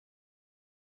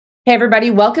Hey, everybody,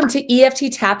 welcome to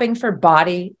EFT tapping for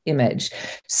body image.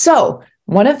 So,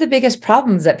 one of the biggest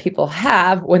problems that people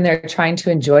have when they're trying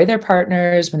to enjoy their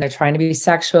partners, when they're trying to be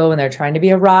sexual, when they're trying to be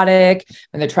erotic,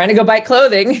 when they're trying to go buy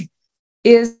clothing,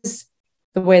 is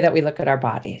the way that we look at our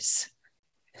bodies.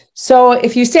 So,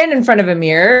 if you stand in front of a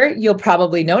mirror, you'll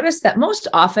probably notice that most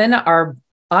often our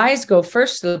eyes go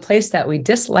first to the place that we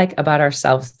dislike about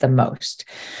ourselves the most.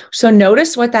 So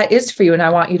notice what that is for you, and I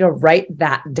want you to write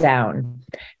that down.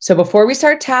 So before we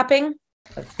start tapping,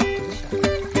 you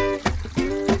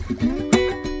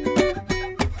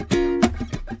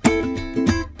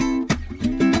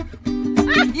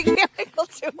can't wiggle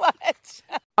too much.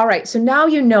 All right, so now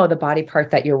you know the body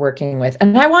part that you're working with,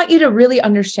 and I want you to really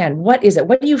understand, what is it?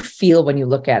 What do you feel when you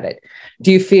look at it?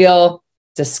 Do you feel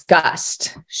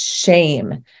disgust,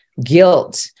 shame,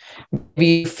 guilt? Do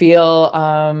you feel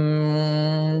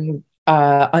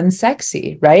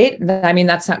unsexy, right? I mean,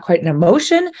 that's not quite an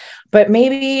emotion, but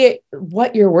maybe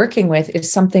what you're working with is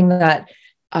something that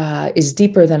is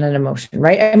deeper than an emotion,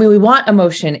 right? I mean, we want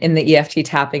emotion in the EFT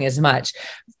tapping as much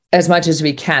as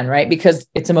we can, right? Because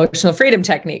it's emotional freedom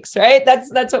techniques, right?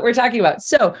 That's what we're talking about.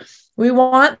 So we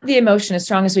want the emotion as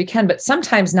strong as we can, but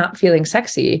sometimes not feeling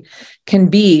sexy can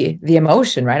be the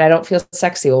emotion, right? I don't feel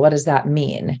sexy. Well, what does that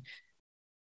mean?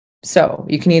 So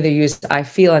you can either use I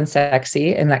feel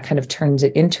unsexy, and that kind of turns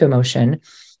it into emotion,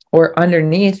 or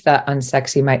underneath that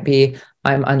unsexy might be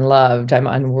I'm unloved, I'm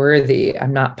unworthy,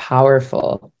 I'm not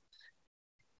powerful.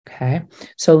 Okay.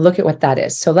 So look at what that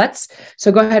is. So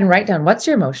go ahead and write down, what's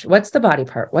your emotion? What's the body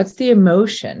part? What's the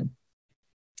emotion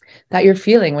that you're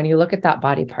feeling when you look at that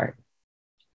body part?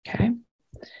 Okay.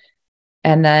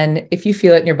 And then if you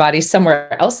feel it in your body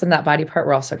somewhere else in that body part,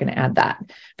 we're also going to add that.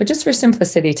 But just for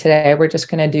simplicity today, we're just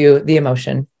going to do the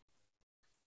emotion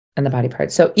and the body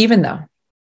part. So even though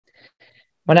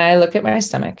when I look at my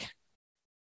stomach,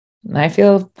 I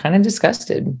feel kind of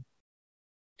disgusted,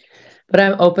 but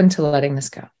I'm open to letting this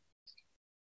go.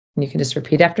 And you can just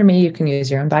repeat after me. You can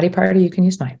use your own body part, or you can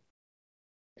use mine.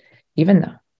 Even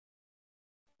though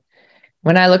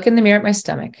when I look in the mirror at my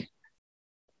stomach,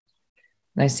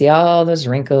 and I see all those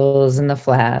wrinkles and the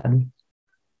flab,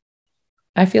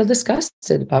 I feel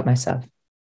disgusted about myself.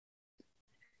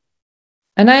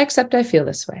 And I accept I feel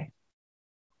this way.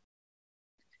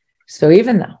 So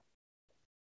even though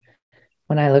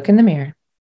when I look in the mirror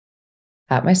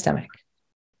at my stomach,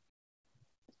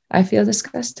 I feel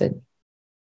disgusted.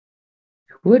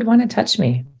 Who would want to touch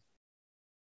me?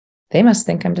 They must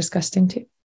think I'm disgusting too.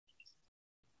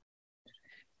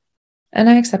 And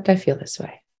I accept I feel this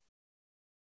way.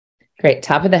 Great.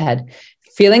 Top of the head.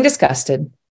 Feeling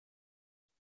disgusted.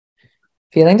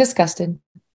 Feeling disgusted.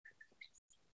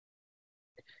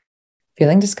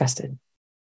 Feeling disgusted.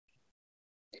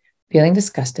 Feeling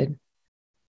disgusted.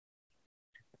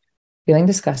 Feeling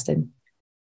disgusted.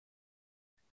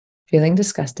 Feeling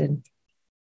disgusted.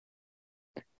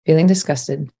 Feeling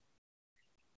disgusted.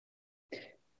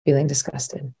 Feeling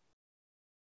disgusted.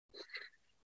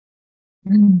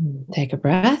 Take a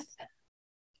breath.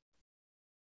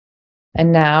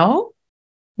 And now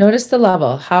notice the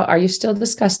level. How are you still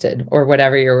disgusted, or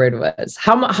whatever your word was?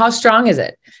 How strong is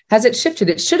it? Has it shifted?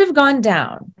 It should have gone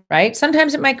down, right?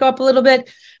 Sometimes it might go up a little bit,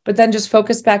 but then just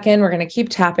focus back in. We're going to keep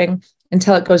tapping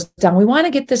until it goes down. We want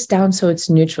to get this down so it's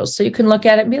neutral. So you can look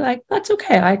at it and be like, that's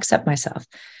okay. I accept myself.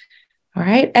 All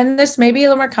right. And this may be a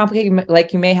little more complicated.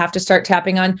 Like you may have to start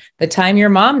tapping on the time your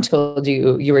mom told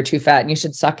you you were too fat and you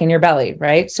should suck in your belly,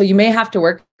 right? So you may have to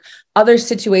work other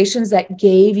situations that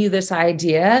gave you this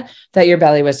idea that your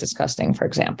belly was disgusting, for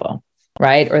example,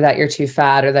 right? Or that you're too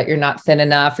fat, or that you're not thin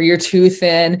enough, or you're too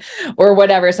thin, or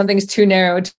whatever. Something's too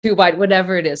narrow, too wide,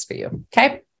 whatever it is for you.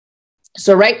 Okay.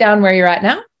 So write down where you're at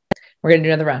now. We're going to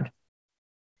do another round.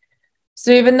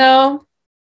 So even though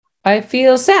I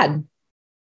feel sad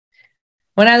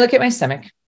when I look at my stomach,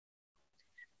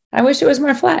 I wish it was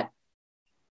more flat.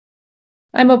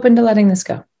 I'm open to letting this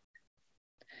go.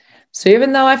 So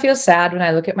even though I feel sad when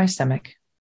I look at my stomach,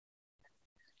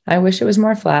 I wish it was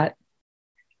more flat,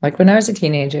 like when I was a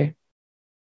teenager.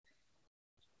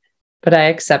 But I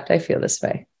accept I feel this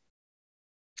way.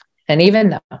 And even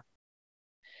though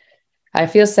I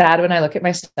feel sad when I look at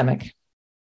my stomach,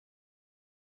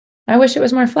 I wish it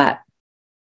was more flat.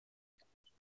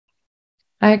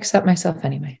 I accept myself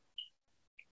anyway.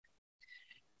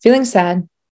 Feeling sad.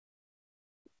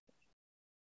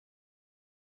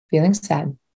 Feeling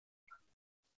sad.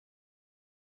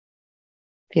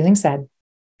 Feeling sad.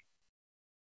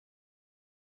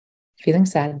 Feeling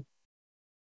sad.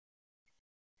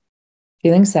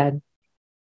 Feeling sad.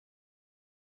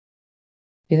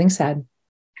 Feeling sad.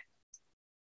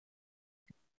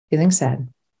 Feeling sad.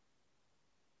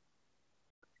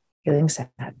 feeling sad.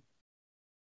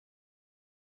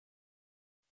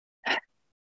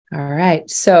 All right.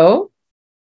 So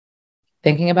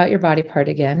thinking about your body part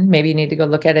again, maybe you need to go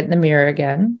look at it in the mirror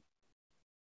again.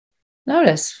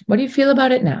 Notice, what do you feel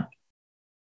about it now?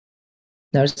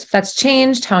 Notice if that's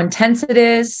changed, how intense it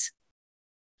is.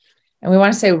 And we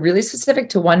want to say really specific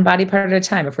to one body part at a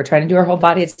time. If we're trying to do our whole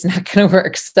body, it's not going to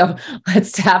work. So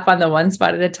let's tap on the one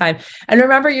spot at a time. And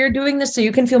remember, you're doing this so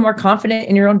you can feel more confident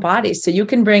in your own body. So you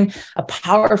can bring a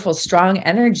powerful, strong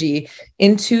energy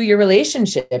into your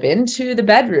relationship, into the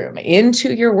bedroom,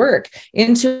 into your work,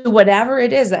 into whatever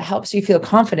it is that helps you feel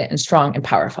confident and strong and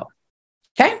powerful.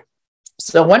 Okay.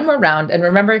 So one more round. And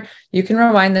remember, you can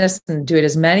rewind this and do it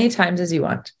as many times as you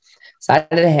want. Side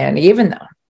of the hand, even though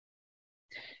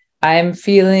I'm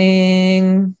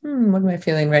feeling, what am I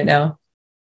feeling right now?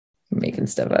 I'm making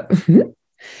stuff up.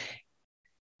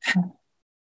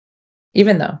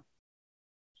 Even though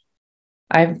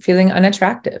I'm feeling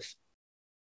unattractive.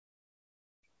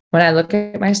 When I look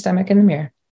at my stomach in the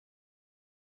mirror,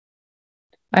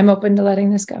 I'm open to letting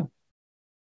this go.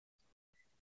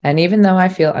 And even though I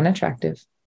feel unattractive,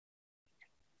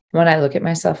 when I look at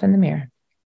myself in the mirror,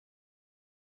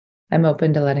 I'm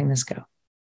open to letting this go.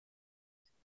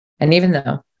 And even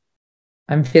though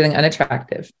I'm feeling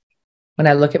unattractive, when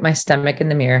I look at my stomach in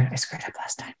the mirror, I screwed up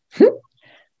last time.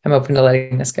 I'm open to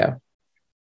letting this go.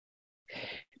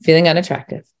 Feeling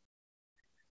unattractive.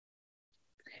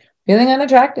 Feeling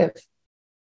unattractive.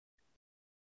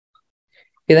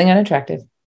 Feeling unattractive.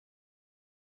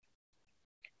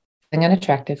 Feeling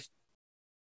unattractive.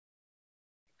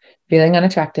 Feeling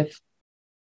unattractive.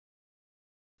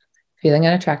 Feeling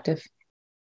unattractive.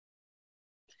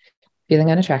 Feeling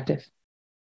unattractive.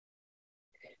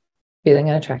 Feeling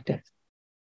unattractive.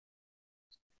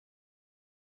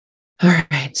 All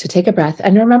right, so take a breath.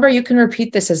 And remember, you can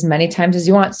repeat this as many times as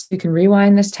you want. So you can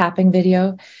rewind this tapping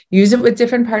video, use it with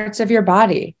different parts of your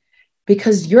body,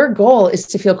 because your goal is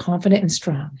to feel confident and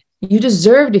strong. You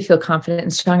deserve to feel confident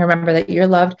and strong. Remember that you're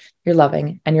loved, you're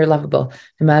loving, and you're lovable.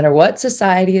 No matter what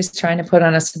society is trying to put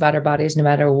on us about our bodies, no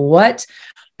matter what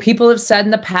people have said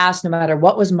in the past, no matter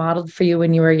what was modeled for you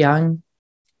when you were young,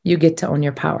 you get to own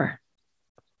your power.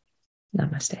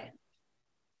 Namaste.